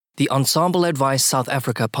The Ensemble Advice South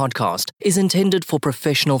Africa podcast is intended for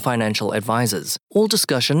professional financial advisors. All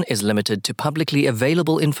discussion is limited to publicly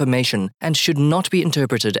available information and should not be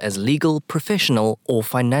interpreted as legal, professional, or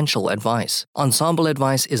financial advice. Ensemble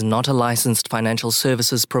Advice is not a licensed financial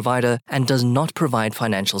services provider and does not provide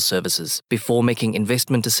financial services. Before making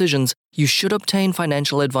investment decisions, you should obtain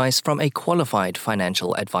financial advice from a qualified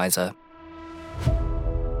financial advisor.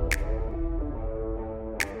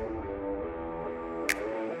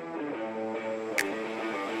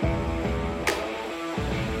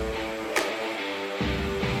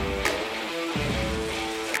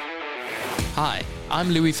 Hi, I'm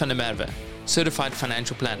Louis van der Merwe, Certified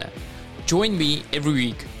Financial Planner. Join me every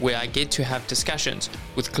week where I get to have discussions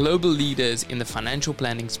with global leaders in the financial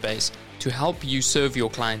planning space to help you serve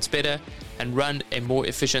your clients better and run a more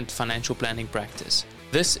efficient financial planning practice.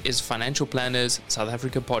 This is Financial Planners South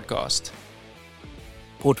Africa podcast.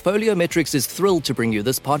 Portfolio Metrics is thrilled to bring you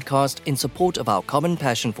this podcast in support of our common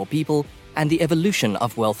passion for people and the evolution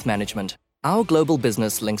of wealth management. Our global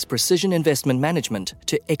business links precision investment management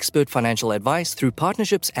to expert financial advice through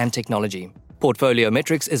partnerships and technology. Portfolio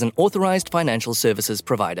Metrics is an authorized financial services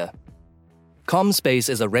provider. CommSpace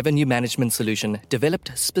is a revenue management solution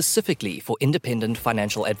developed specifically for independent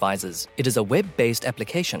financial advisors. It is a web-based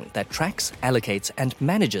application that tracks, allocates, and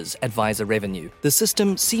manages advisor revenue. The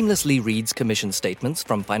system seamlessly reads commission statements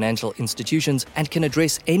from financial institutions and can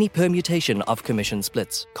address any permutation of commission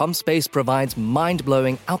splits. CommSpace provides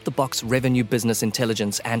mind-blowing, out-the-box revenue business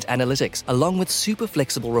intelligence and analytics, along with super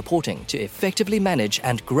flexible reporting to effectively manage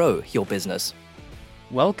and grow your business.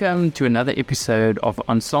 Welcome to another episode of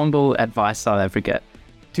Ensemble Advice South Africa.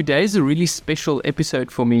 Today is a really special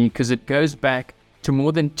episode for me because it goes back to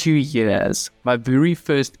more than 2 years. My very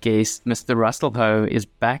first guest, Mr. Russell Ho, is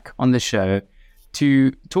back on the show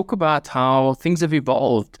to talk about how things have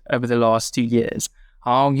evolved over the last 2 years,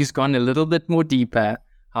 how he's gone a little bit more deeper,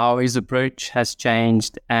 how his approach has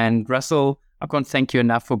changed. And Russell, I can't thank you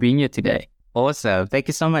enough for being here today. Awesome. Thank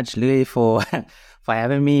you so much, Louis, for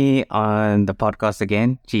having me on the podcast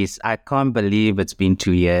again. Jeez, I can't believe it's been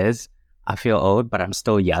 2 years. I feel old, but I'm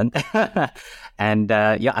still young. And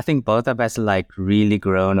I think both of us really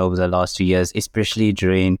grown over the last 2 years, especially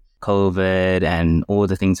during COVID and all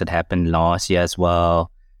the things that happened last year as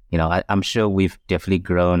well. You know, I'm sure we've definitely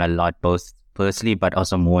grown a lot, both personally, but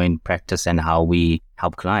also more in practice and how we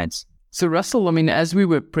help clients. So Russell, I mean, as we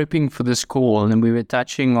were prepping for this call and we were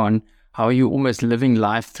touching on how you're almost living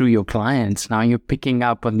life through your clients. Now you're picking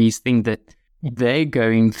up on these things that they're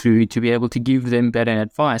going through to be able to give them better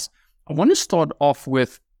advice. I want to start off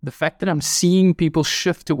with the fact that I'm seeing people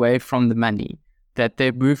shift away from the money, that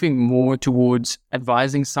they're moving more towards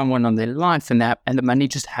advising someone on their life and the money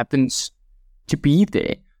just happens to be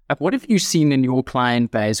there. Like, what have you seen in your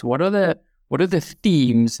client base? What are the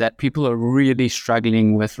themes that people are really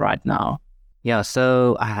struggling with right now? Yeah,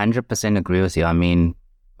 so I 100% agree with you. I mean,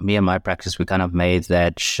 me and my practice, we kind of made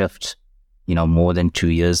that shift, more than 2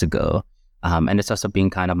 years ago. And it's also been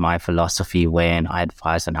kind of my philosophy when I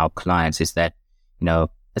advise on our clients is that,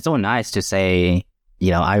 it's all nice to say,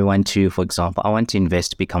 I want to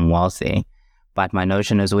invest to become wealthy. But my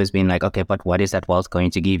notion has always been like, okay, but what is that wealth going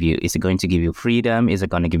to give you? Is it going to give you freedom? Is it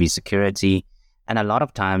going to give you security? And a lot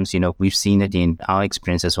of times, we've seen it in our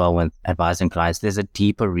experience as well with advising clients. There's a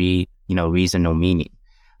deeper reason or meaning.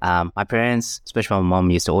 My parents, especially my mom,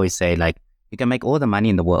 used to always say, you can make all the money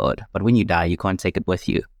in the world, but when you die, you can't take it with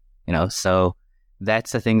you, So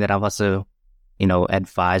that's the thing that I've also,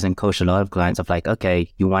 advised and coached a lot of clients of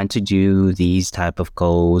okay, you want to do these type of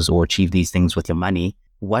goals or achieve these things with your money.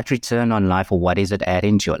 What return on life or what is it add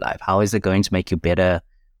into your life? How is it going to make you better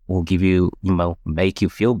or give you, make you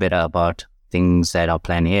feel better about things that are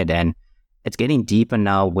planned ahead? And it's getting deeper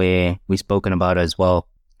now where we've spoken about as well,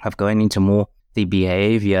 of going into more the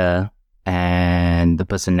behavior and the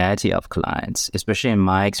personality of clients. Especially in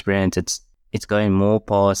my experience, it's going more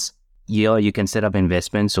past, you can set up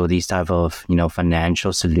investments or these type of,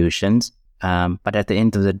 financial solutions. But at the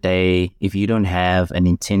end of the day, if you don't have an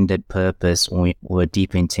intended purpose or a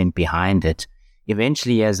deep intent behind it,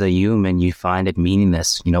 eventually as a human, you find it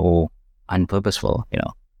meaningless, or unpurposeful,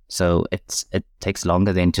 So it takes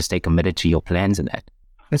longer than to stay committed to your plans in that.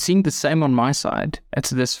 I'm seeing the same on my side.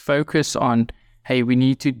 It's this focus on, hey, we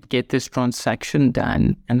need to get this transaction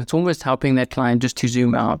done. And it's almost helping that client just to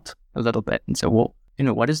zoom out a little bit and say, well,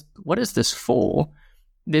 what is this for?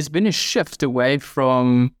 There's been a shift away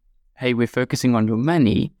from, hey, we're focusing on your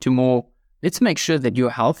money to more, let's make sure that you're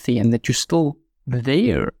healthy and that you're still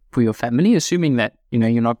there for your family, assuming that,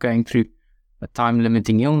 you're not going through a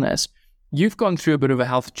time-limiting illness. You've gone through a bit of a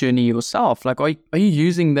health journey yourself. Are you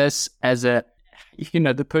using this as a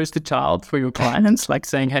the poster child for your clients, like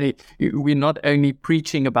saying, hey, we're not only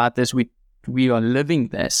preaching about this, we are living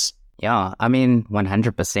this. Yeah, I mean,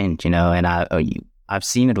 100%, and I've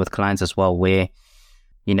seen it with clients as well where,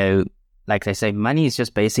 like they say, money is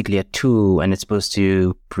just basically a tool and it's supposed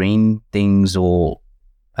to bring things or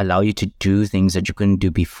allow you to do things that you couldn't do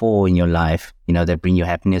before in your life, that bring you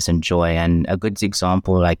happiness and joy. And a good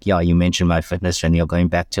example, like, you mentioned my fitness journey, or going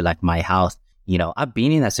back to like my health, I've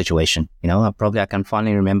been in that situation, I can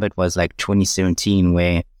finally remember it was like 2017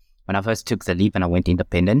 when I first took the leap and I went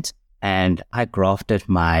independent and I grafted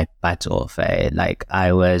my butt off. Like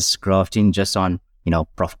I was grafting just on,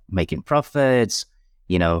 making profits,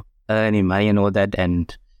 earning money and all that.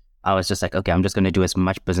 And I was just like, okay, I'm just going to do as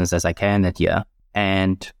much business as I can that year.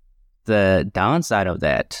 And the downside of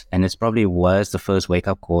that, and it's probably was the first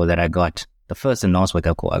wake-up call that I got, the first and last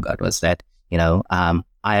wake-up call I got was that,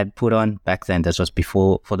 I had put on back then, this was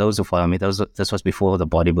before, for those who follow me, this was before the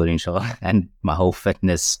bodybuilding show and my whole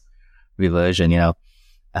fitness reversion,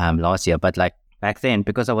 last year. But like back then,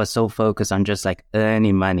 because I was so focused on just like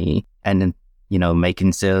earning money and then,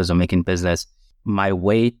 making sales or making business, my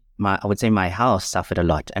weight, I would say my health suffered a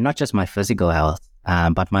lot, and not just my physical health,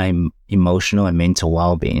 but my emotional and mental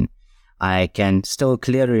well-being. I can still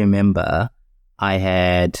clearly remember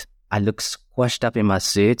I looked squashed up in my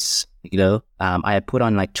suits, I had put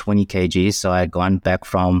on like 20 kgs. So I had gone back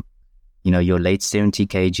from, your late 70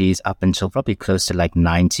 kgs up until probably close to like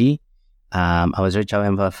 90. I was rich out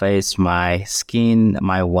in my face, my skin,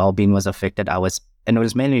 my well-being was affected. And it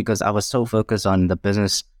was mainly because I was so focused on the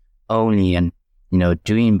business only and,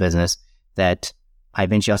 doing business that I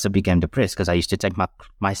eventually also became depressed because I used to take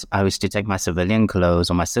my civilian clothes,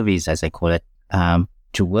 or my civvies as they call it,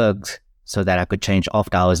 to work so that I could change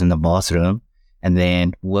after hours in the bathroom and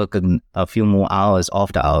then work a few more hours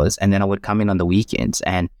after hours. And then I would come in on the weekends.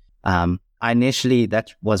 And initially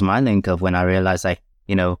that was my link of when I realized like,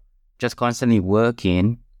 just constantly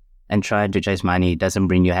working and trying to chase money doesn't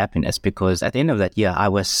bring you happiness, because at the end of that year, I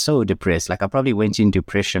was so depressed. Like I probably went in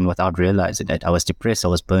depression without realizing it. I was depressed. I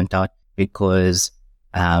was burnt out because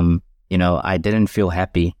I didn't feel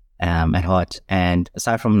happy at heart. And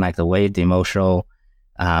aside from like the weight, the emotional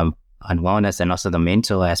unwellness, and also the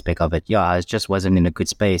mental aspect of it, I just wasn't in a good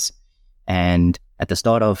space. And at the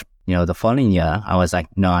start of the following year, I was like,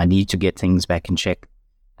 no, I need to get things back in check.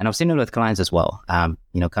 And I've seen it with clients as well.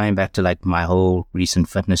 Coming back to like my whole recent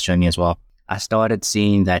fitness journey as well, I started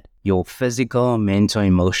seeing that your physical, mental,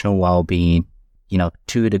 emotional well-being,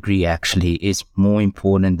 to a degree actually is more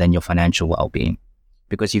important than your financial well-being.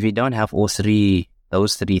 Because if you don't have those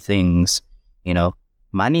three things,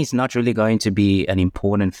 money is not really going to be an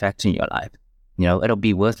important factor in your life. It'll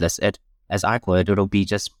be worthless. As I call it, it'll be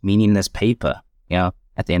just meaningless paper,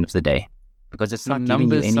 at the end of the day, because it's not giving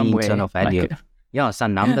you any internal value.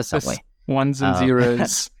 Some numbers somewhere. Ones and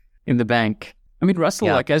zeros in the bank. I mean, Russell,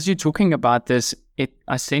 like as you're talking about this,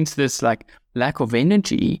 I sense this like lack of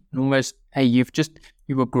energy, almost, hey, you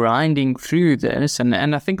were grinding through this. And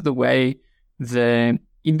I think the way the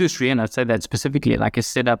industry, and I'd say that specifically, like is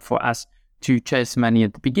set up for us to chase money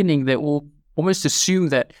at the beginning, they all almost assume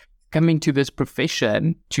that coming to this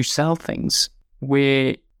profession to sell things,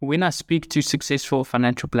 where when I speak to successful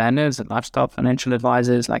financial planners and lifestyle financial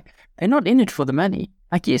advisors, like they're not in it for the money.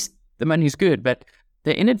 Like, yes, the money's good, but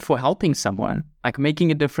they're in it for helping someone, like making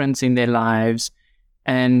a difference in their lives.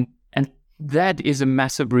 And that is a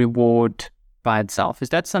massive reward by itself. Is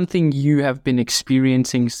that something you have been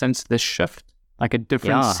experiencing since this shift? Like a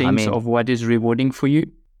different sense of what is rewarding for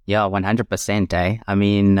you? Yeah, 100%. I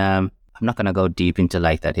mean, I'm not going to go deep into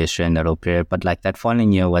like that history and that whole period, but like that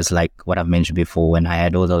following year was like what I've mentioned before, when I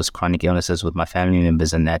had all those chronic illnesses with my family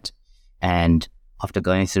members and that. And after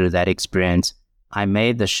going through that experience, I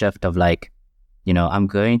made the shift of like, I'm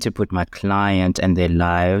going to put my client and their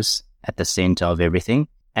lives at the center of everything.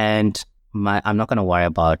 And I'm not going to worry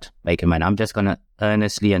about making money. I'm just going to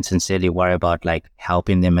earnestly and sincerely worry about like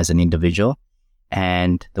helping them as an individual.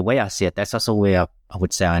 And the way I see it, that's also where I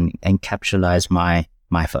would say I encapsulate my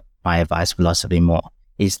advice philosophy more,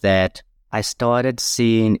 is that I started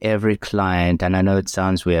seeing every client, and I know it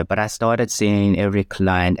sounds weird, but I started seeing every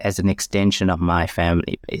client as an extension of my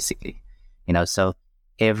family, basically. So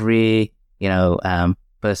every,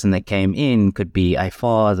 person that came in could be a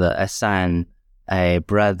father, a son, a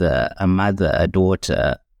brother, a mother, a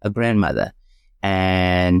daughter, a grandmother.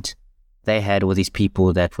 And they had all these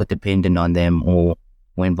people that were dependent on them or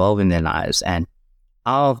were involved in their lives. And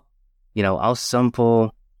our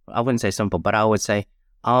simple, I wouldn't say simple, but I would say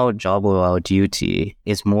our job or our duty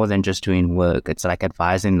is more than just doing work. It's like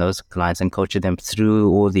advising those clients and coaching them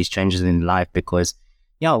through all these changes in life, because,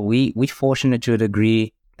 yeah, we fortunate to a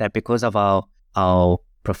degree that because of our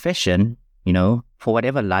profession, for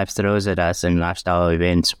whatever life throws at us and lifestyle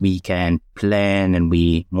events, we can plan and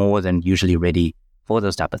we more than usually ready for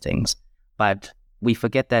those type of things. But we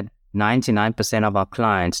forget that 99% of our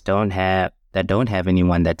clients don't have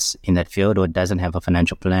anyone that's in that field or doesn't have a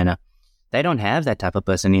financial planner. They don't have that type of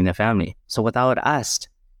person in their family. So without us,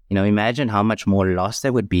 imagine how much more loss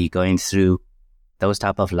there would be going through those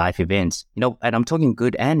type of life events, and I'm talking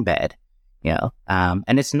good and bad,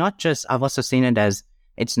 and it's not just, I've also seen it as,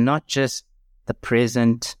 it's not just the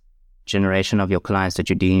present generation of your clients that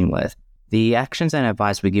you're dealing with. The actions and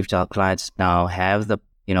advice we give to our clients now have the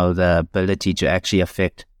ability to actually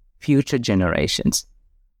affect future generations.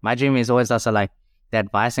 My dream is always also like the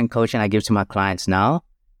advice and coaching I give to my clients now,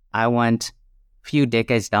 I want few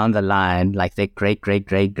decades down the line, like their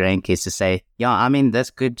great-great-great-grandkids to say, yeah, I'm in this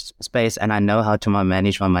good space and I know how to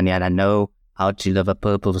manage my money and I know how to live a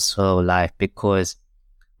purposeful life because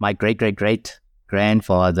my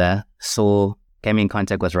great-great-great-grandfather came in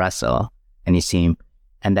contact with Russell and his team,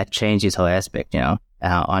 and that changed his whole aspect,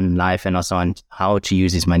 on life and also on how to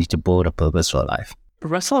use his money to build a purposeful life.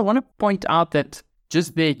 Russell, I want to point out that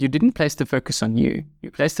just there, you didn't place the focus on you. You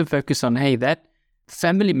placed the focus on, hey, that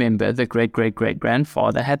family member, the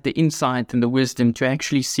great-great-great-grandfather, had the insight and the wisdom to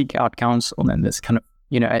actually seek out counsel and this kind of,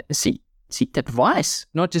 seek advice,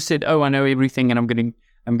 not just said, oh, I know everything and I'm going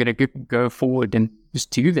to go forward and just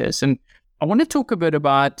do this. And I want to talk a bit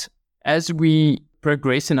about, as we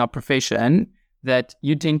progress in our profession, that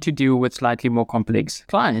you tend to deal with slightly more complex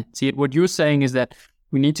clients. See, what you're saying is that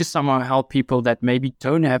we need to somehow help people that maybe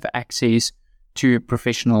don't have access to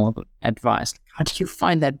professional advice. How do you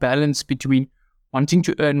find that balance between wanting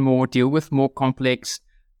to earn more, deal with more complex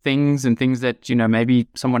things and things that, maybe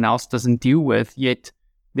someone else doesn't deal with, yet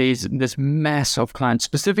there's this mass of clients,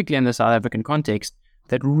 specifically in the South African context,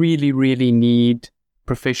 that really, really need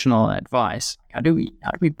professional advice? How do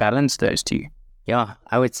we balance those two? Yeah,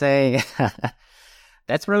 I would say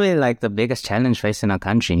that's probably like the biggest challenge facing our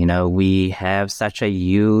country. We have such a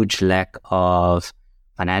huge lack of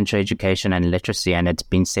financial education and literacy, and it's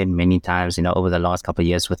been said many times, over the last couple of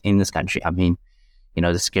years within this country. I mean,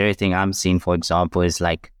 the scary thing I'm seeing, for example, is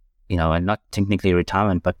like, and not technically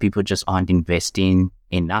retirement, but people just aren't investing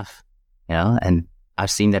enough, and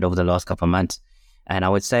I've seen that over the last couple of months. And I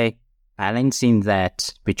would say balancing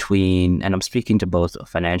that between, and I'm speaking to both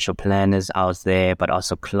financial planners out there, but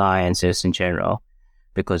also clients just in general,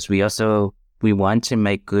 because we want to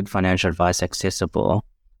make good financial advice accessible.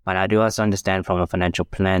 But I do also understand from a financial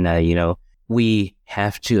planner, we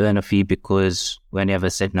have to earn a fee because we only have a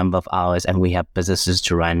set number of hours and we have businesses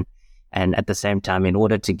to run. And at the same time, in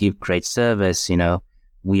order to give great service,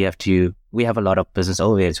 we have a lot of business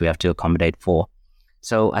overheads we have to accommodate for.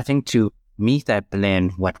 So I think to meet that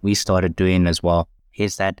blend, what we started doing as well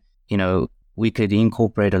is that, we could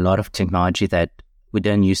incorporate a lot of technology that we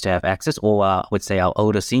didn't used to have access, or I would say our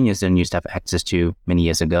older seniors didn't used to have access to many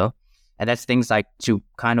years ago. And that's things like, to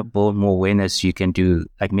kind of build more awareness, you can do,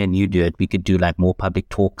 like me and you do it, we could do like more public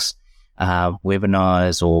talks,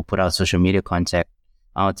 webinars, or put our social media content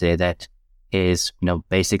out there that is,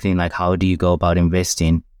 basically like, how do you go about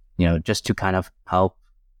investing, just to kind of help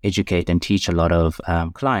educate and teach a lot of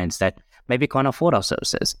clients that maybe can't afford our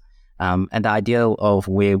services. And the idea of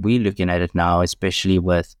where we're looking at it now, especially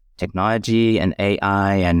with technology and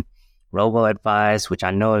AI and robo-advice, which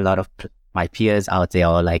I know a lot of my peers out there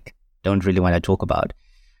are like, don't really want to talk about.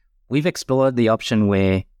 We've explored the option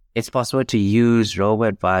where it's possible to use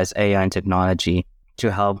robo-advice, AI and technology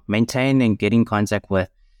to help maintain and get in contact with,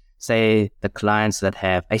 say, the clients that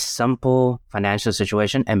have a simple financial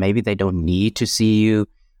situation and maybe they don't need to see you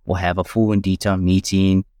or have a full and detailed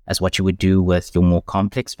meeting as what you would do with your more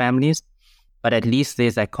complex families. But at least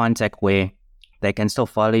there's that contact where they can still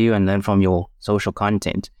follow you and learn from your social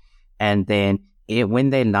content. And then when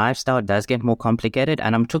their lifestyle does get more complicated,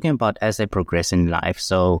 and I'm talking about as they progress in life.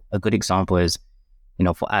 So a good example is,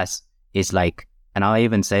 for us is like, and I'll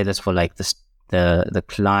even say this for like the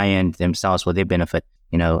client themselves for their benefit,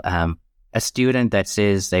 a student that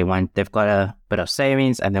says they've got a bit of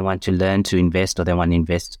savings and they want to learn to invest, or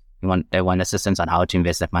they want assistance on how to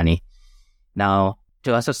invest that money. Now,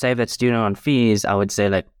 to also save that student on fees, I would say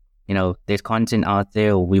like, there's content out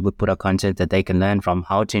there, or we would put our content that they can learn from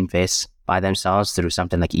how to invest by themselves through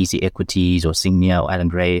something like Easy Equities or Signia or Alan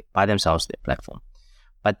Gray by themselves, their platform.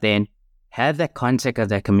 But then have that contact of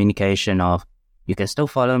that communication of, you can still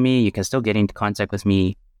follow me, you can still get into contact with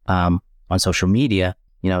me on social media,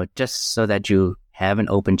 just so that you have an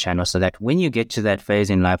open channel, so that when you get to that phase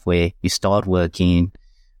in life where you start working,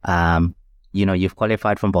 you've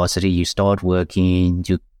qualified from varsity, you start working,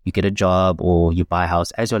 you get a job or you buy a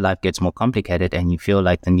house. As your life gets more complicated and you feel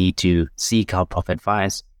like the need to seek out proper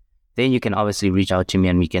advice, then you can obviously reach out to me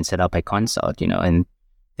and we can set up a consult, and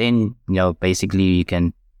then, basically you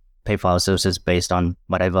can pay for our services based on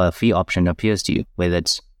whatever fee option appears to you, whether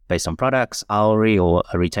it's based on products, hourly, or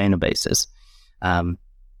a retainer basis. And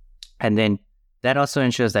then that also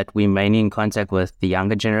ensures that we're mainly in contact with the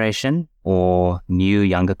younger generation or new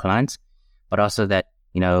younger clients, but also that,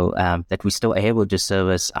 that we're still able to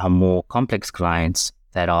service our more complex clients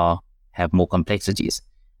that have more complexities.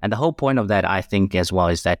 And the whole point of that, I think, as well,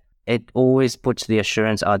 is that it always puts the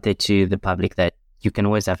assurance out there to the public that you can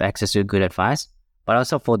always have access to good advice, but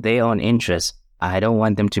also for their own interest. I don't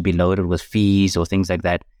want them to be loaded with fees or things like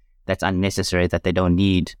that that's unnecessary, that they don't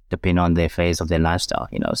need, depending on their phase of their lifestyle,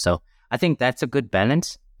 So I think that's a good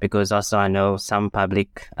balance, because also I know some of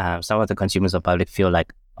the consumers of public feel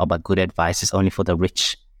like, but good advice is only for the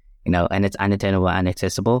rich, and it's unattainable,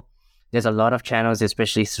 inaccessible. There's a lot of channels,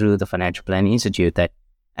 especially through the Financial Planning Institute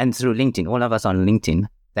and through LinkedIn, all of us on LinkedIn,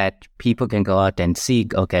 that people can go out and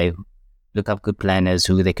seek, look up good planners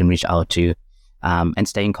who they can reach out to, and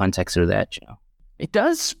stay in contact through that. It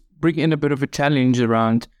does bring in a bit of a challenge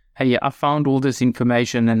around, hey, I found all this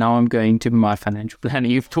information and now I'm going to my financial planner.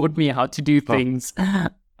 You've taught me how to do things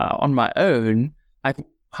on my own.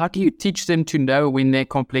 How do you teach them to know when their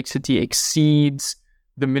complexity exceeds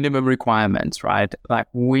the minimum requirements, right? Like,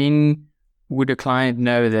 when would a client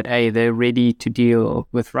know that, hey, they're ready to deal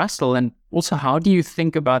with Russell? And also, how do you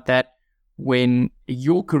think about that when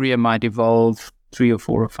your career might evolve 3 or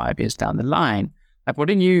 4 or 5 years down the line? Like, what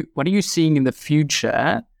are you seeing in the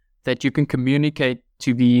future that you can communicate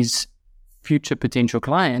to these future potential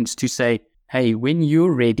clients to say, hey, when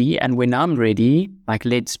you're ready and when I'm ready, like,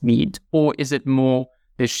 let's meet? Or is it more,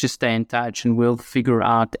 let's just stay in touch and we'll figure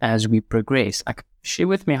out as we progress? Like, share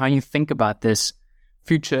with me how you think about this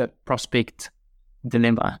future prospect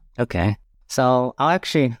dilemma. Okay. So I'll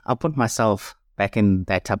put myself back in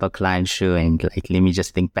that type of client shoe and let me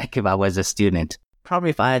just think back if I was a student. Probably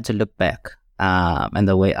if I had to look back, and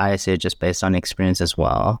the way I say it, just based on experience as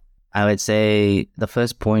well, I would say the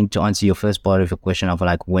first point to answer your first part of your question of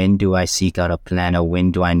like, when do I seek out a plan or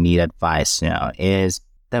when do I need advice, is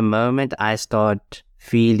the moment I start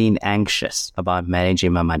feeling anxious about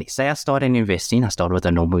managing my money. Say I started investing, I started with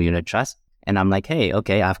a normal unit trust, and I'm like, hey,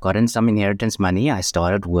 okay, I've gotten some inheritance money. I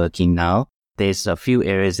started working now. There's a few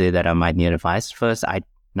areas there that I might need advice. First,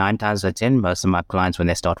 9 times out of 10, most of my clients, when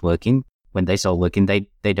they start working,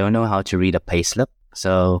 they don't know how to read a payslip.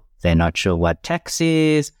 So they're not sure what tax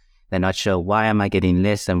is. They're not sure why am I getting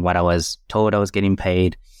less than what I was told I was getting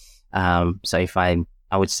paid. So if I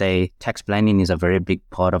would say tax planning is a very big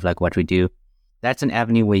part of like what we do. That's an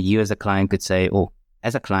avenue where you as a client could say,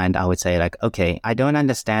 as a client, I would say like, okay, I don't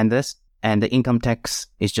understand this, and the income tax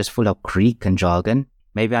is just full of Greek and jargon.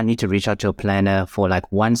 Maybe I need to reach out to a planner for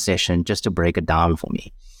like one session just to break it down for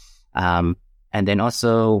me. And then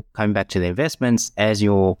also coming back to the investments, as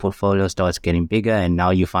your portfolio starts getting bigger and now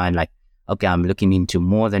you find like, okay, I'm looking into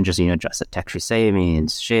more than just, just tax-free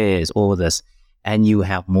savings, shares, all this, and you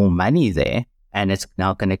have more money there and it's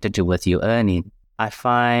now connected to what you're earning. I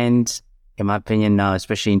find, in my opinion now,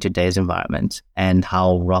 especially in today's environment and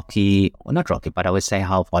how not rocky, but I would say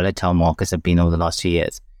how volatile markets have been over the last few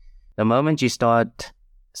years. The moment you start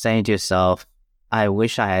saying to yourself, I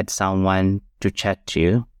wish I had someone to chat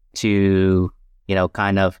to,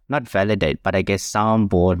 kind of not validate, but I guess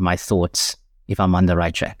soundboard my thoughts if I'm on the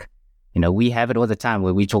right track. We have it all the time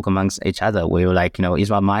where we talk amongst each other. We're like, is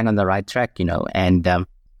my mind on the right track? And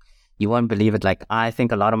you won't believe it. Like, I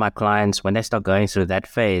think a lot of my clients, when they start going through that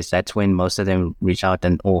phase, that's when most of them reach out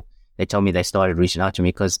or they tell me they started reaching out to me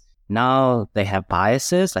because now they have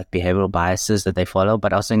biases, like behavioral biases that they follow,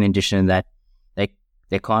 but also in addition to that,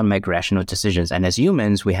 they can't make rational decisions. And as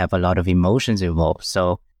humans, we have a lot of emotions involved.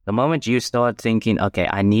 So the moment you start thinking, okay,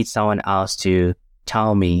 I need someone else to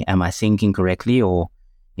tell me, am I thinking correctly? Or,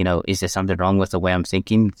 is there something wrong with the way I'm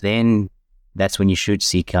thinking? Then that's when you should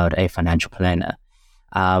seek out a financial planner.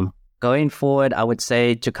 Going forward, I would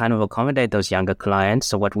say to kind of accommodate those younger clients.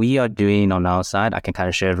 So what we are doing on our side, I can kind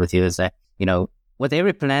of share it with you, is that, with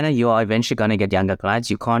every planner, you are eventually going to get younger clients.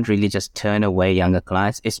 You can't really just turn away younger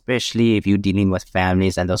clients, especially if you're dealing with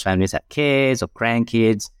families and those families have kids or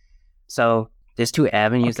grandkids. So there's 2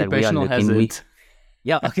 avenues that we are looking at.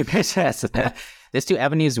 Yeah, occupational hazard. There's 2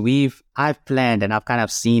 avenues I've planned, and I've kind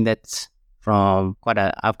of seen it from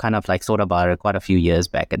I've kind of like thought about it quite a few years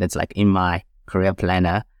back, and it's like in my career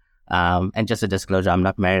planner. And just a disclosure, I'm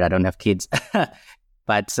not married, I don't have kids.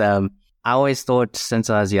 But I always thought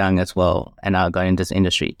since I was young as well, and I got into this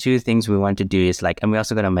industry, two things we want to do is like, and we're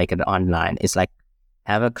also going to make it online. It's like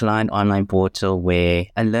have a client online portal where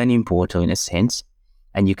a learning portal in a sense,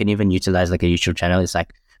 and you can even utilize like a YouTube channel. It's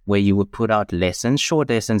like where you would put out lessons,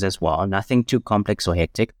 short lessons as well, nothing too complex or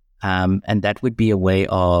hectic. And that would be a way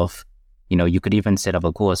of, you could even set up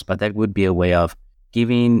a course, but that would be a way of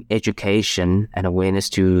giving education and awareness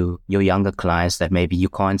to your younger clients that maybe you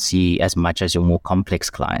can't see as much as your more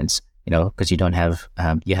complex clients, because you don't have,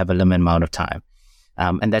 you have a limited amount of time.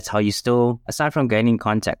 And that's how you still, aside from gaining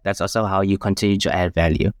contact, that's also how you continue to add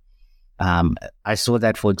value. I saw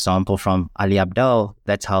that, for example, from Ali Abdaal.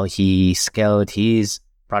 That's how he scaled his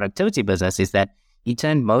productivity business, is that he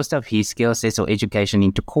turned most of his skill sets or education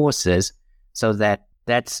into courses so that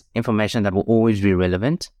that's information that will always be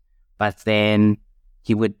relevant. But then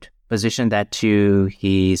he would position that to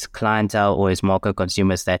his clientele or his market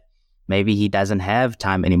consumers that maybe he doesn't have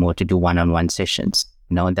time anymore to do one-on-one sessions,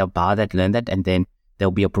 and they'll buy that, learn that, and then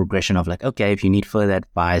there'll be a progression of like, okay, if you need further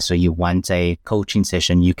advice or you want a coaching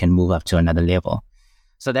session, you can move up to another level.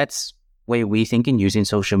 So that's where we're thinking, using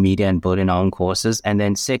social media and building our own courses. And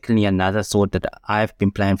then secondly, another thought that I've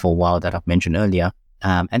been planning for a while that I've mentioned earlier,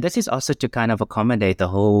 and this is also to kind of accommodate the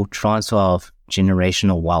whole transfer of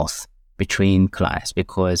generational wealth between clients,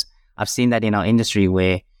 because I've seen that in our industry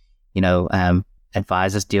where,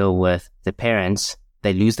 advisors deal with the parents,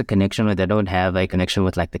 they lose the connection, or they don't have a connection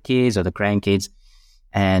with like the kids or the grandkids.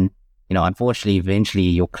 And, unfortunately, eventually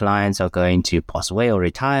your clients are going to pass away or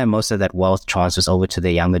retire. Most of that wealth transfers over to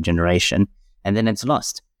the younger generation, and then it's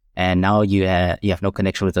lost. And now you have no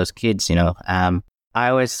connection with those kids, I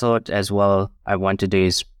always thought as well, I want to do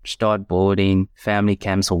is start boarding family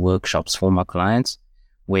camps or workshops for my clients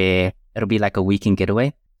where it'll be like a weekend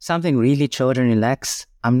getaway, something really children relax.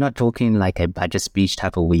 I'm not talking like a budget speech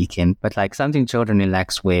type of weekend, but like something children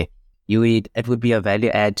relax where it would be a value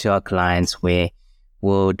add to our clients where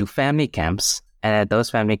we'll do family camps. And at those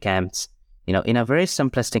family camps, in a very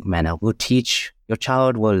simplistic manner, we'll teach, your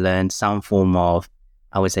child will learn some form of,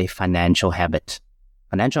 I would say, financial habit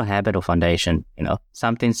or foundation,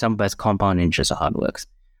 something as compound interest or how it works.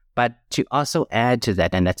 But to also add to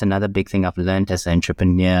that, and that's another big thing I've learned as an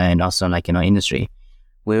entrepreneur and also like in our industry,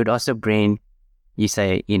 we would also bring,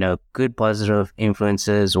 good positive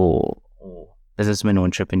influences or businessmen or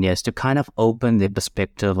entrepreneurs to kind of open their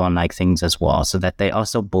perspective on like things as well, so that they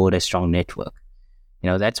also build a strong network.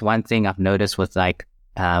 That's one thing I've noticed with like,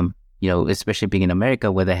 especially being in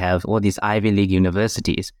America where they have all these Ivy League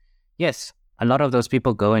universities. Yes, a lot of those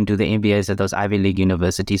people go and do the MBAs at those Ivy League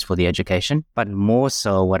universities for the education, but more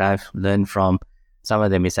so what I've learned from some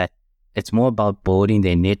of them is that it's more about building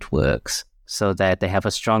their networks so that they have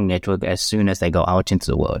a strong network as soon as they go out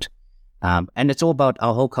into the world. And it's all about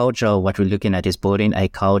our whole culture. What we're looking at is building a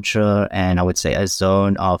culture and I would say a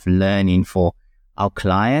zone of learning for our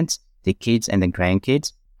clients, the kids and the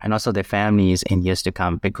grandkids, and also their families in years to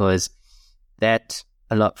come, because that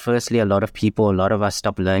a lot of us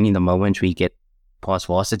stop learning the moment we get past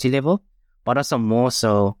varsity level, but also more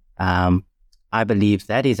so, I believe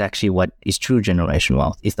that is actually what is true generational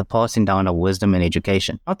wealth, is the passing down of wisdom and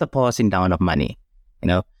education, not the passing down of money.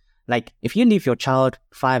 Like if you leave your child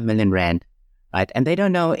 5 million rand, right, and they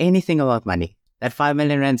don't know anything about money, that 5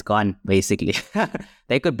 million rand's gone, basically.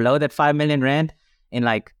 They could blow that 5 million rand in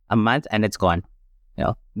like a month and it's gone.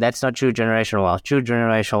 That's not true generational wealth. True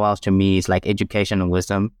generational wealth to me is like education and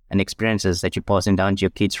wisdom and experiences that you're passing down to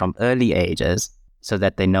your kids from early ages so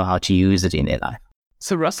that they know how to use it in their life.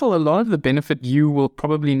 So Russell, a lot of the benefit you will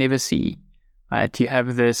probably never see, right? You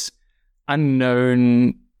have this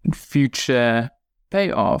unknown future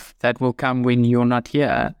payoff that will come when you're not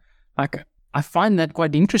here. Like, I find that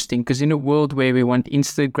quite interesting because in a world where we want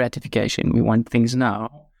instant gratification, we want things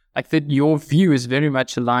now, like that your view is very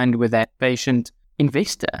much aligned with that patient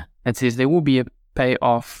investor that says there will be a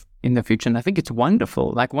payoff in the future. And I think it's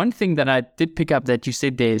wonderful. Like one thing that I did pick up that you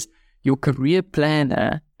said there's your career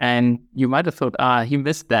planner, and you might have thought, he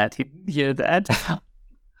missed that, he didn't hear that.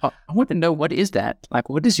 I want to know, what is that? Like,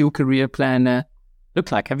 what does your career planner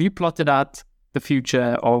look like? Have you plotted out the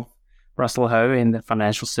future of Russell Ho in the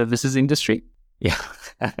financial services industry? Yeah.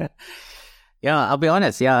 Yeah, I'll be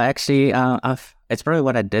honest. Yeah, actually, it's probably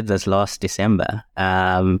what I did this last December,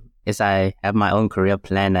 is I have my own career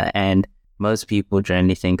planner, and most people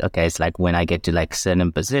generally think, okay, it's like when I get to like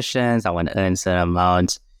certain positions, I want to earn certain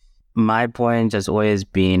amounts. My point has always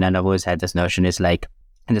been, and I've always had this notion, is like,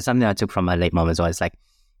 and it's something I took from my late mom as well, it's like,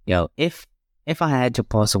 if I had to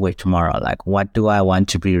pass away tomorrow, like what do I want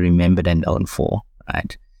to be remembered and known for,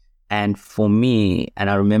 right? And for me, and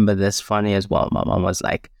I remember this funny as well, my mom was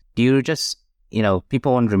like, do you just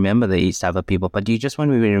people won't remember these type of people, but do you just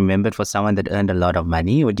want to be remembered for someone that earned a lot of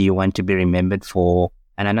money, or do you want to be remembered for,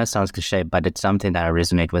 and I know it sounds cliche, but it's something that I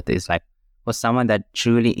resonate with, is like for someone that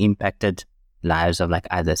truly impacted lives of like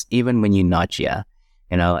others, even when you're not here,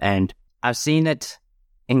 and I've seen it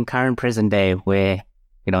in current present day where,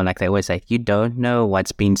 like they always say, you don't know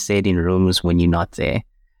what's being said in rooms when you're not there.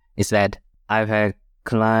 It's that I've had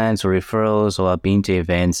clients or referrals, or I've been to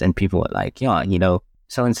events and people are like,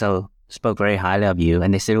 so-and-so spoke very highly of you,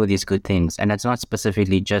 and they said all these good things. And it's not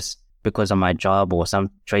specifically just because of my job or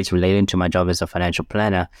some traits related to my job as a financial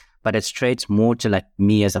planner, but it's traits more to like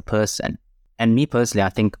me as a person. And me personally, I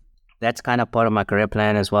think that's kind of part of my career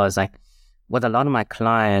plan as well. Is like with a lot of my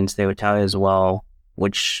clients, they would tell you as well,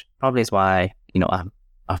 which probably is why,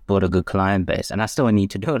 I've built a good client base, and I still need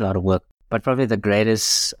to do a lot of work. But probably the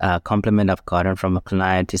greatest compliment I've gotten from a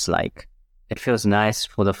client is like, it feels nice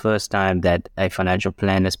for the first time that a financial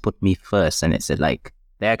plan has put me first. And it's like,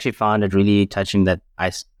 they actually found it really touching that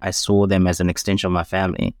I saw them as an extension of my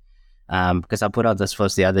family. Because I put out this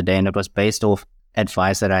post the other day, and it was based off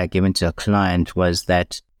advice that I had given to a client, was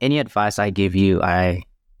that any advice I give you, if I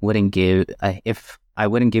wouldn't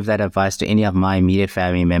give that advice to any of my immediate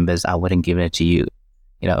family members, I wouldn't give it to you,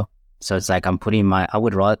 So it's like I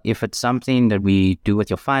would rather, if it's something that we do with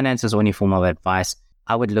your finances or any form of advice,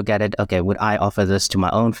 I would look at it, okay, would I offer this to my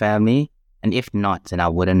own family? And if not, then I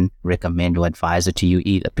wouldn't recommend or advise it to you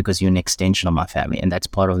either, because you're an extension of my family. And that's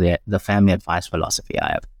part of the family advice philosophy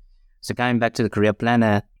I have. So going back to the career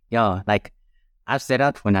planner, like I've set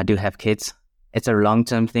out when I do have kids, it's a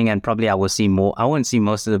long-term thing, and probably I will see more. I won't see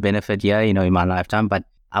most of the benefit here, in my lifetime, but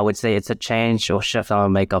I would say it's a change or shift I will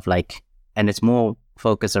make of like, and it's more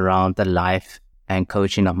focused around the life and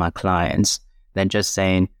coaching of my clients than just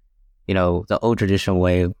saying, the old traditional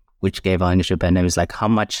way, which gave our initial pen name, is like how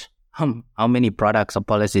many products or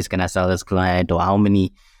policies can I sell this client, or how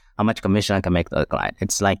much commission I can make the client.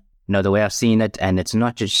 It's like, the way I've seen it, and it's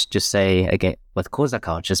not just say, again, with Xhosa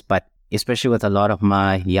cultures, but especially with a lot of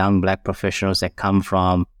my young Black professionals that come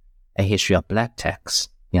from a history of Black tax,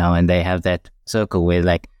 and they have that circle where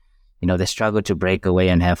like, they struggle to break away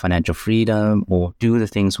and have financial freedom or do the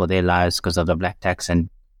things for their lives because of the Black tax and,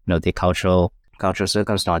 their cultural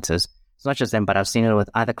circumstances. It's not just them, but I've seen it with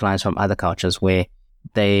other clients from other cultures where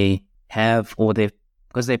they have,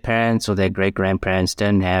 because their parents or their great-grandparents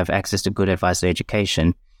didn't have access to good advice or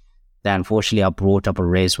education, they unfortunately are brought up or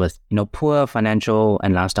raised with, poor financial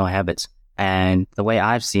and lifestyle habits. And the way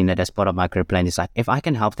I've seen it as part of my career plan is like, if I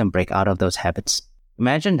can help them break out of those habits,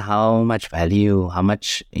 imagine how much value, how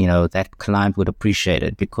much, that client would appreciate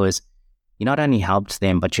it, because you not only helped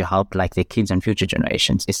them, but you helped like their kids and future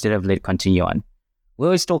generations instead of let it continue on. We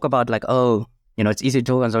always talk about like, it's easy to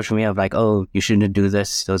talk on social media of like, you shouldn't do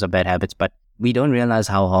this, those are bad habits. But we don't realize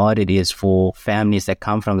how hard it is for families that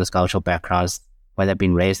come from this cultural backgrounds, where they've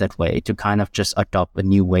been raised that way, to kind of just adopt a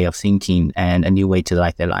new way of thinking and a new way to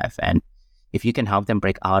like their life. And if you can help them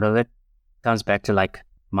break out of it, comes back to like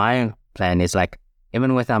my plan is like,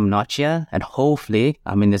 even with I'm not here, and hopefully,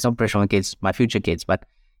 there's no pressure on kids, my future kids, but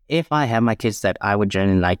if I have my kids that I would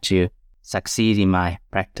generally like to succeed in my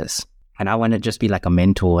practice, and I want to just be like a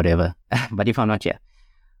mentor or whatever, but if I'm not here,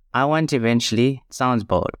 I want to eventually, it sounds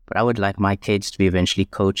bold, but I would like my kids to be eventually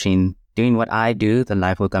coaching, doing what I do, the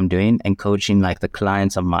life work I'm doing, and coaching like the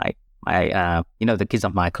clients of the kids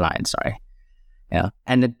of my clients, sorry. Yeah.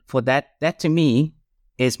 And for that to me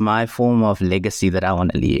is my form of legacy that I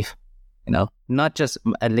want to leave. Not just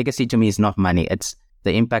a legacy to me is not money. It's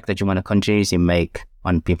the impact that you want to continuously make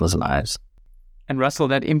on people's lives. And Russell,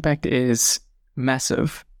 that impact is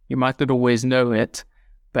massive. You might not always know it,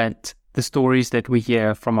 but the stories that we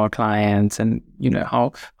hear from our clients and,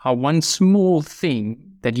 how one small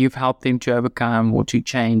thing that you've helped them to overcome or to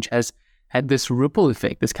change has had this ripple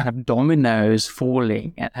effect, this kind of dominoes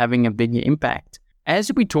falling and having a bigger impact.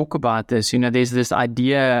 As we talk about this, there's this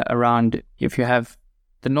idea around if you have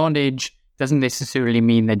the knowledge, doesn't necessarily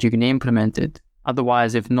mean that you can implement it.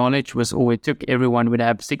 Otherwise, if knowledge was all it took, everyone would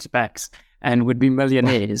have 6 packs and would be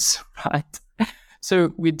millionaires, right?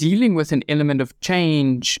 So we're dealing with an element of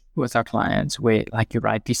change with our clients where, like you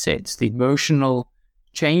rightly said, it's the emotional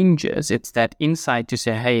changes. It's that insight to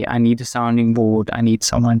say, hey, I need a sounding board. I need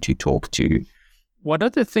someone to talk to. What are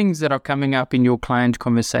the things that are coming up in your client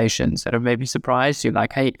conversations that have maybe surprised you?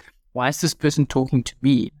 Like, hey, why is this person talking to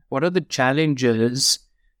me? What are the challenges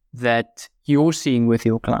that you're seeing with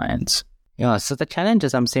your clients? Yeah, so the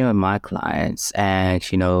challenges I'm seeing with my clients, and,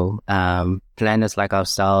 planners like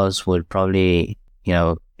ourselves would probably,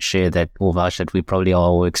 share that or vouch that we probably are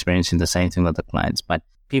all experiencing the same thing with the clients. But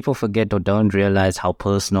people forget or don't realize how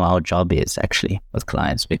personal our job is actually with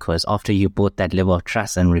clients, because after you build that level of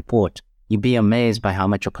trust and rapport, you'd be amazed by how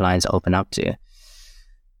much your clients open up to you.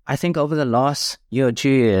 I think over the last year or 2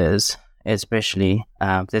 years, especially,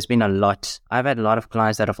 there's been a lot. I've had a lot of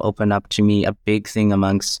clients that have opened up to me. A big thing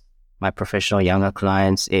amongst my professional younger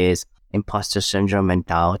clients is imposter syndrome and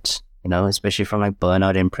doubt, especially from like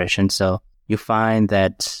burnout impression. So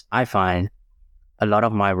I find a lot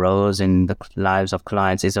of my roles in the lives of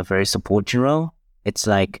clients is a very supporting role. It's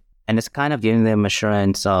kind of giving them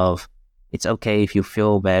assurance of it's okay if you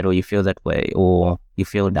feel bad or you feel that way or you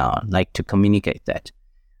feel down, like to communicate that.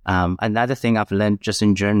 Another thing I've learned just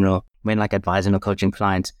in general when like advising or coaching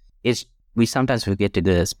clients is we sometimes forget to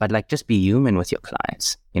do this, but like just be human with your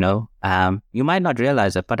clients, you might not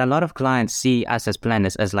realize it, but a lot of clients see us as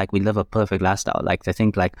planners as like we live a perfect lifestyle. Like they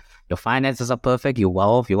think like your finances are perfect, you're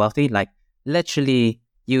wealthy, like literally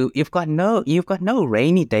you've got no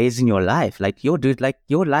rainy days in your life. Like your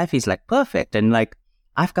life is like perfect. And like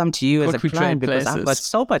I've come to you as a client because I've got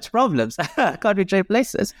so much problems. I can't be trade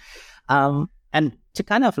places. And to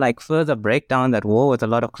kind of like further break down that wall with a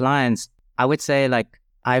lot of clients, I would say like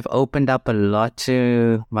I've opened up a lot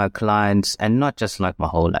to my clients, and not just like my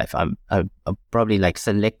whole life. I'm probably like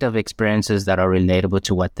selective experiences that are relatable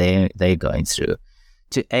to what they're going through,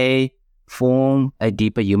 to form a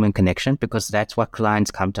deeper human connection, because that's what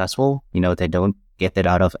clients come to us for. They don't get that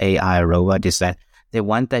out of AI or robot. Is that they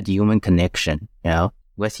want that human connection,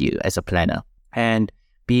 with you as a planner, and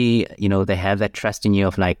they have that trust in you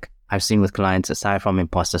of like, I've seen with clients, aside from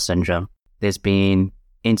imposter syndrome, there's been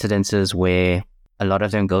incidences where a lot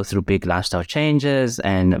of them go through big lifestyle changes.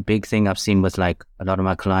 And a big thing I've seen with like a lot of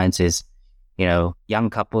my clients is, young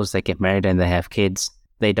couples that get married and they have kids,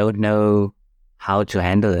 they don't know how to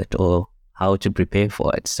handle it or how to prepare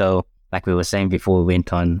for it. So like we were saying before we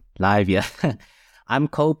went on live, I'm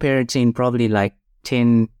co-parenting probably like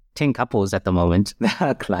 10 couples at the moment,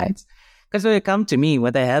 clients. Because when they come to me,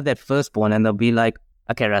 when they have that firstborn, and they'll be like,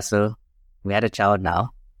 okay, Russell, we had a child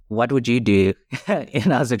now. What would you do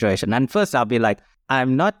in our situation? And first I'll be like,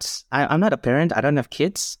 I'm not a parent. I don't have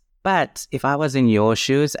kids. But if I was in your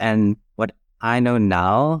shoes and what I know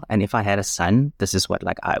now, and if I had a son, this is what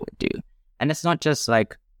like I would do. And it's not just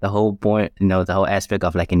like the whole point, the whole aspect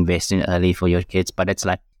of like investing early for your kids, but it's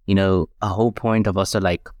like, a whole point of also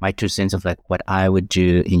like my 2 cents of like what I would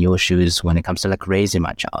do in your shoes when it comes to like raising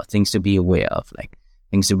my child, things to be aware of, like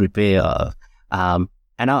things to prepare of.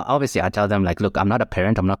 And obviously I tell them like, look, I'm not a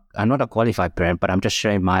parent, I'm not a qualified parent, but I'm just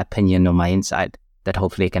sharing my opinion or my insight that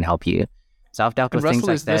hopefully can help you. So I've dealt with Russell,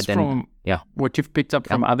 things like that. From what you've picked up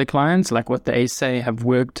from other clients, like what they say have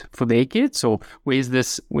worked for their kids, or where's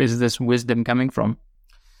this wisdom coming from?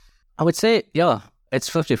 I would say, it's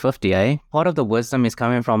 50-50, Part of the wisdom is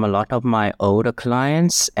coming from a lot of my older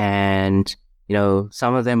clients, and,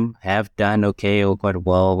 some of them have done okay or quite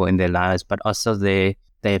well in their lives, but also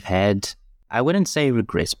they've had, I wouldn't say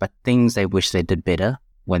regrets, but things they wish they did better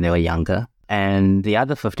when they were younger. And the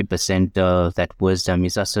other 50% of that wisdom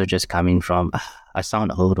is also just coming from, I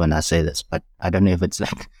sound old when I say this, but I don't know if it's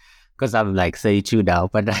like, because I'm like 32 now,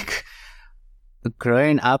 but like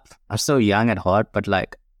growing up, I'm so young at heart, but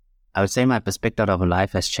like, I would say my perspective of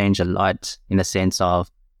life has changed a lot in a sense of,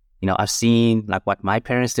 I've seen like what my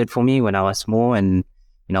parents did for me when I was small. And,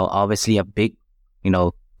 obviously a big,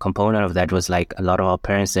 component of that was like a lot of our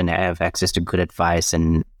parents didn't have access to good advice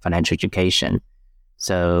and financial education.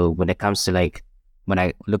 So when it comes to like, when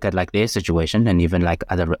I look at like their situation and even like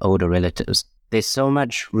other older relatives, there's so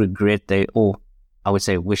much regret I would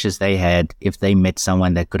say wishes they had if they met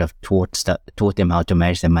someone that could have taught them how to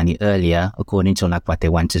manage their money earlier according to like what they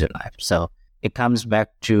wanted in life. So it comes back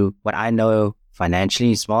to what I know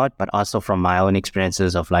financially smart, but also from my own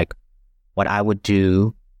experiences of like what I would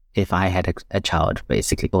do if I had a child,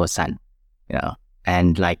 basically, or a son,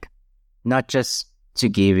 and like not just to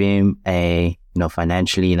give him a,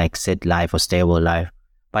 financially like set life or stable life,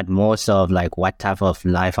 but more so of like what type of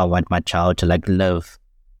life I want my child to like live,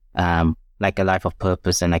 like a life of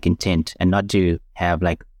purpose and like intent, and not to have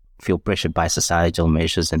like feel pressured by societal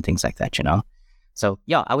measures and things like that, So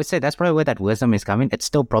I would say that's probably where that wisdom is coming. It's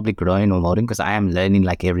still probably growing or molding because I am learning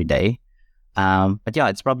like every day. But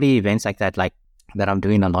it's probably events like that, like that I'm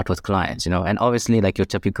doing a lot with clients, and obviously like your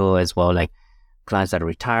typical as well, like clients that are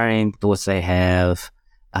retiring, thoughts they have,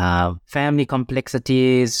 family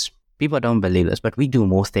complexities. People don't believe this, but we do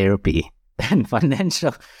more therapy than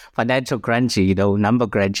financial crunchy, number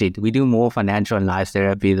crunchy. We do more financial and life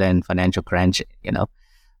therapy than financial crunchy,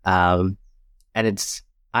 and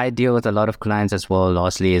I deal with a lot of clients as well.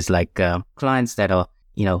 Lastly is like clients that are,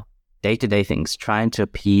 day-to-day things, trying to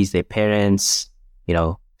appease their parents,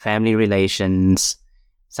 family relations.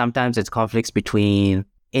 Sometimes it's conflicts between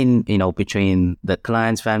the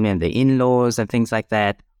client's family and the in-laws and things like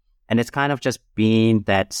that. And it's kind of just being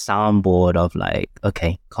that soundboard of like,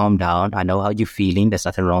 okay, calm down. I know how you're feeling. There's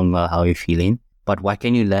nothing wrong with how you're feeling. But what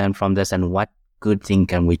can you learn from this, and what good thing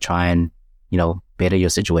can we try and, better your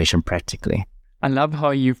situation practically? I love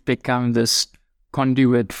how you've become this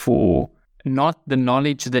conduit for not the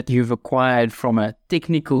knowledge that you've acquired from a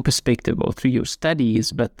technical perspective or through your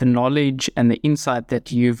studies, but the knowledge and the insight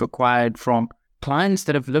that you've acquired from clients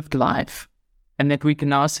that have lived life, and that we can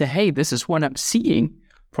now say, hey, this is what I'm seeing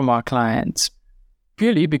from our clients,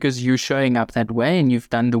 purely because you're showing up that way and you've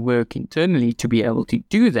done the work internally to be able to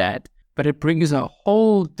do that. But it brings a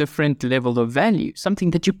whole different level of value,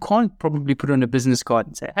 something that you can't probably put on a business card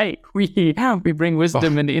and say, hey, we bring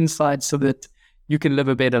wisdom and insight so that you can live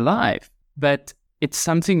a better life. But it's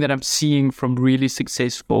something that I'm seeing from really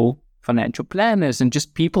successful financial planners and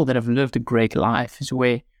just people that have lived a great life, is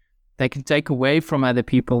where they can take away from other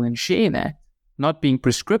people and share that, not being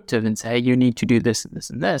prescriptive and say, hey, you need to do this and this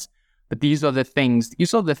and this. But these are the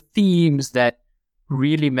themes that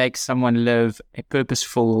really make someone live a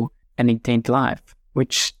purposeful and intent life,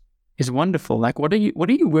 which is wonderful. Like, what are you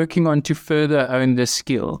working on to further own this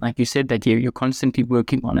skill? Like you said that you're constantly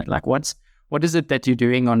working on it. Like, what is it that you're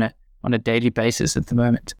doing on a daily basis at the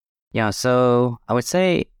moment? Yeah, so I would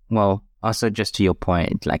say, well, also just to your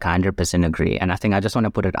point, like 100% agree. And I think I just want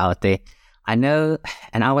to put it out there. I know,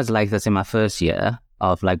 and I was like this in my first year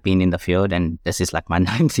of like being in the field, and this is like my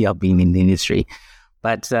 9th year of being in the industry.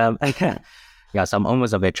 But yeah, so I'm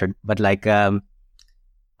almost a veteran. But like,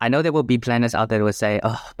 I know there will be planners out there who will say,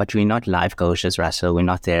 oh, but we're not life coaches, Russell. We're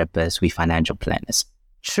not therapists. We're financial planners.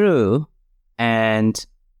 True. And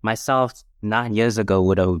myself 9 years ago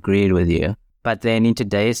would have agreed with you. But then in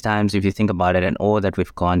today's times, if you think about it and all that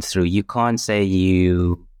we've gone through, you can't say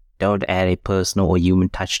you don't add a personal or human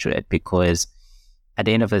touch to it, because at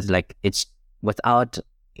the end of it, like, it's without,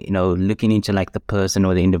 looking into like the person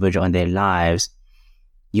or the individual and their lives,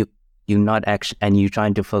 you're not actually, and you're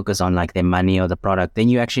trying to focus on like their money or the product, then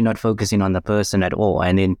you're actually not focusing on the person at all.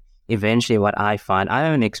 And then eventually what I find, I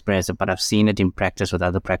haven't experienced it, but I've seen it in practice with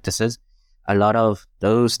other practices. A lot of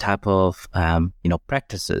those type of,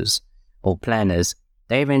 practices or planners,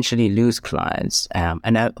 they eventually lose clients.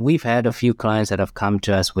 And we've had a few clients that have come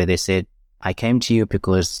to us where they said, I came to you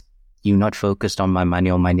because you're not focused on my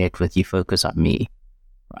money or my net worth, you focus on me,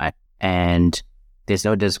 right? And there's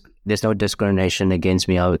no discrimination against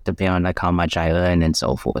me depending on like how much I earn and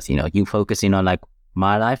so forth. You focusing on like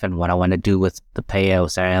my life and what I want to do with the pay or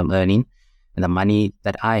salary I'm earning and the money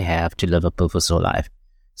that I have to live a purposeful life.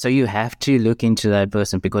 So you have to look into that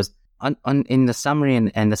person, because in the summary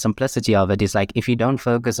and the simplicity of it is like, if you don't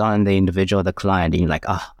focus on the individual, the client, and you're like,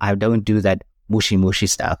 I don't do that mushy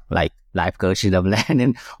stuff like life coaching of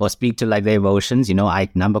land or speak to like their emotions, I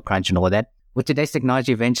number crunch and all that. With today's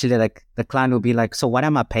technology, eventually like the client will be like, so what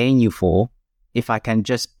am I paying you for if I can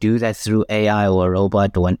just do that through AI or a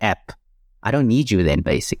robot or an app? I don't need you then,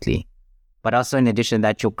 basically. But also in addition to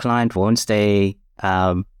that, your client won't stay,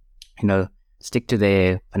 stick to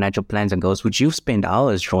their financial plans and goals, which you've spent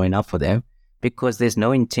hours drawing up for them, because there's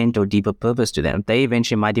no intent or deeper purpose to them. They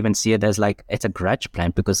eventually might even see it as like, it's a grudge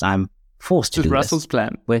plan because I'm forced to do Russell's this.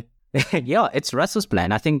 plan. Yeah, it's Russell's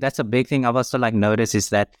plan. I think that's a big thing I've also like noticed is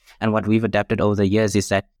that, and what we've adapted over the years is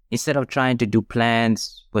that instead of trying to do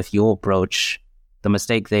plans with your approach, the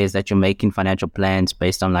mistake there is that you're making financial plans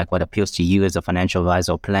based on like what appeals to you as a financial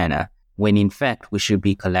advisor or planner, when in fact we should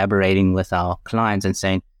be collaborating with our clients and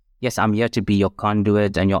saying, yes, I'm here to be your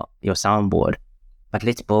conduit and your soundboard, but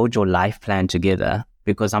let's build your life plan together,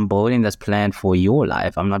 because I'm building this plan for your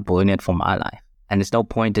life. I'm not building it for my life. And there's no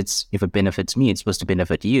point, if it benefits me, it's supposed to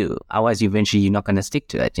benefit you. Otherwise, eventually you're not going to stick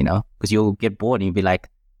to it, because you'll get bored and you'll be like,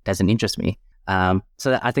 doesn't interest me.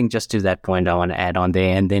 So I think just to that point, I want to add on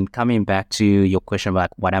there. And then coming back to your question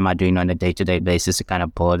about what am I doing on a day-to-day basis to kind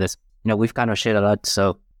of pull this, we've kind of shared a lot.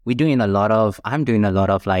 So I'm doing a lot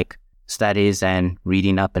of like studies and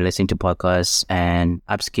reading up and listening to podcasts and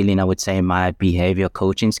upskilling, I would say, my behavior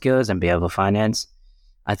coaching skills and behavioral finance.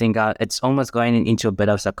 I think it's almost going into a bit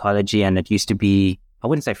of psychology, and it used to be, I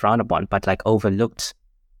wouldn't say frowned upon, but like overlooked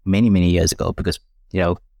many, many years ago, because,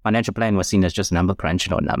 financial planning was seen as just number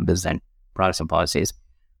crunching or numbers and products and policies.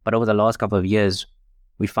 But over the last couple of years,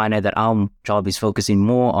 we find out that our job is focusing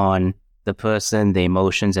more on the person, their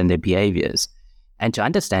emotions and their behaviors. And to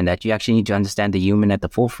understand that, you actually need to understand the human at the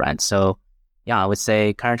forefront. So yeah, I would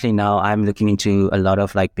say currently now I'm looking into a lot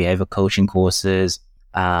of like behavior coaching courses.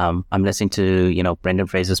 I'm listening to, Brendan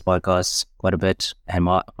Fraser's podcasts quite a bit, and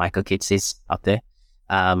Michael Kitces up there.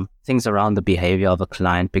 things around the behavior of a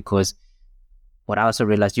client, because what I also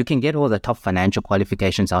realized, you can get all the top financial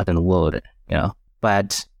qualifications out in the world,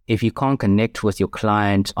 but if you can't connect with your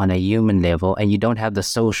client on a human level and you don't have the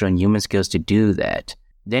social and human skills to do that,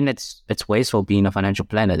 then it's wasteful being a financial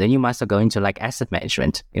planner. Then you might as well go into like asset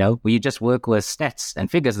management, where you just work with stats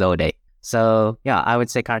and figures the whole day. So yeah, I would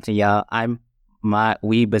say currently,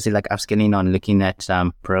 we busy like upskilling on looking at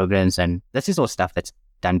programs, and this is all stuff that's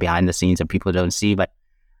done behind the scenes and people don't see, but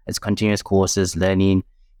it's continuous courses, learning.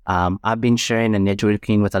 I've been sharing and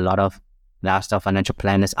networking with a lot of lifestyle financial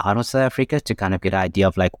planners out of South Africa to kind of get an idea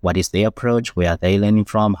of like what is their approach, where are they learning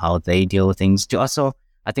from, how they deal with things. To also,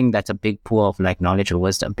 I think that's a big pool of like knowledge and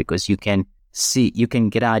wisdom, because you can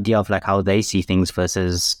get an idea of like how they see things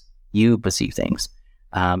versus you perceive things.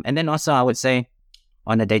 And then also I would say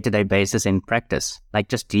on a day-to-day basis in practice, like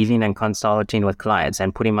just dealing and consulting with clients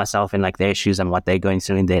and putting myself in like their shoes and what they're going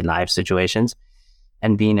through in their life situations,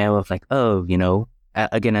 and being able to like,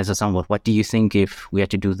 again, as a sample, what do you think if we had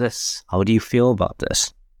to do this? How do you feel about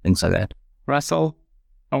this? Things like that. Russell,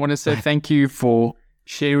 I want to say thank you for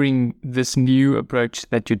sharing this new approach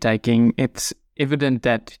that you're taking. It's evident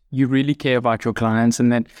that you really care about your clients,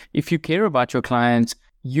 and that if you care about your clients,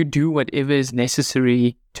 you do whatever is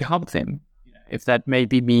necessary to help them. If that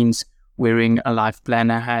maybe means wearing a life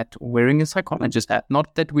planner hat or wearing a psychologist hat.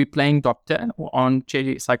 Not that we're playing doctor or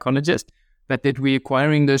armchair psychologist, but that we're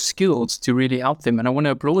acquiring those skills to really help them. And I want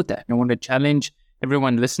to applaud that. I want to challenge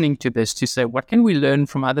everyone listening to this to say, what can we learn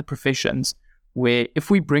from other professions where if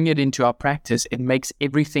we bring it into our practice, it makes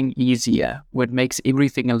everything easier, where it makes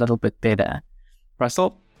everything a little bit better.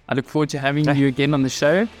 Russell, I look forward to having you again on the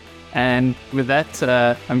show. And with that,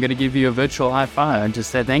 I'm going to give you a virtual high five and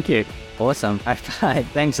just say thank you. Awesome. High five.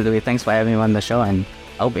 Thanks, Louis. Thanks for having me on the show. And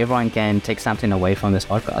I hope everyone can take something away from this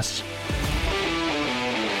podcast.